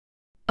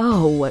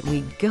Oh, what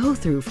we go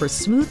through for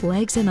smooth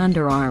legs and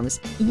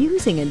underarms,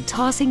 using and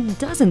tossing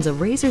dozens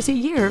of razors a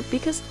year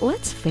because,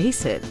 let's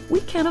face it, we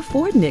can't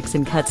afford nicks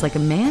and cuts like a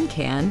man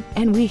can,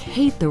 and we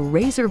hate the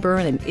razor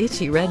burn and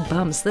itchy red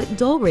bumps that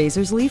dull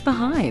razors leave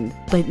behind.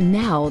 But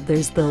now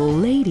there's the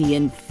Lady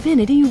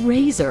Infinity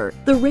Razor,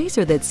 the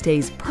razor that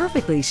stays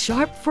perfectly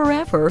sharp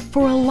forever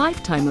for a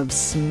lifetime of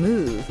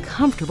smooth,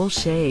 comfortable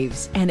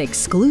shaves. An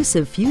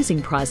exclusive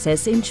fusing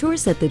process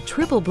ensures that the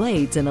triple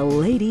blades in a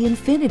Lady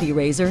Infinity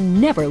Razor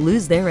never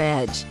lose their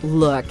edge.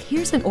 Look,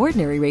 here's an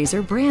ordinary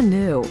razor brand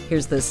new.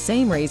 Here's the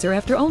same razor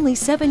after only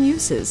 7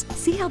 uses.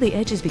 See how the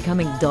edge is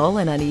becoming dull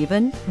and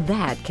uneven?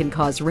 That can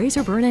cause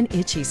razor burn and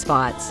itchy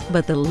spots.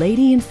 But the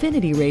Lady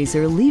Infinity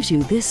Razor leaves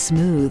you this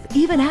smooth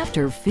even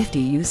after 50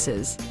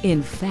 uses.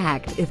 In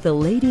fact, if the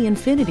Lady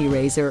Infinity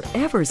Razor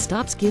ever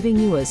stops giving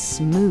you a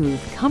smooth,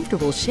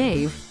 comfortable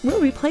shave, we'll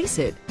replace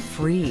it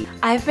free.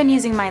 I've been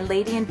using my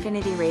Lady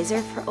Infinity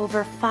Razor for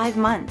over 5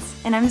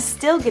 months, and I'm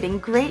still getting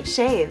great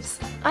shaves.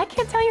 I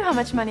can't tell you how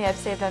much money I've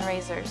saved on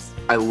razors.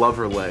 I love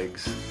her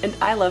legs. And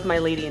I love my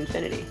Lady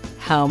Infinity.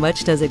 How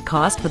much does it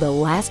cost for the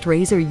last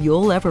razor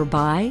you'll ever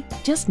buy?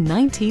 Just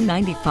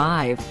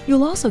 $19.95.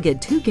 You'll also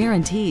get 2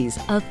 guarantees,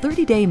 a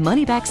 30-day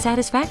money-back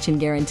satisfaction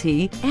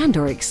guarantee, and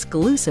our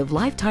exclusive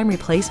lifetime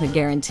replacement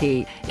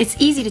guarantee. It's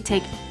easy to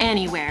take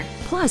anywhere.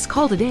 Plus,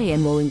 call today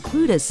and we'll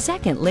include a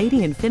second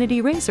Lady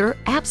Infinity Razor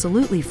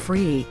absolutely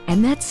free.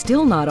 And that's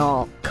still not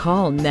all.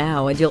 Call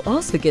now and you'll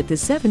also get the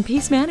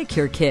 7-piece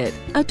manicure kit,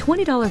 a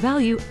 $20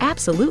 value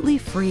absolutely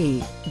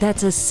free.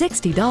 That's a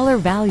 $60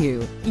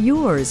 value,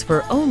 yours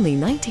for only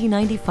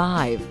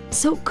 $19.95.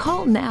 So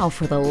call now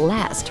for the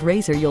last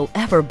razor you'll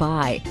ever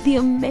buy, the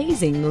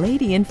amazing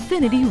Lady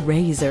Infinity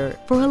Razor,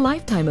 for a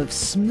lifetime of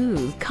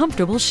smooth,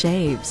 comfortable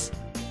shaves.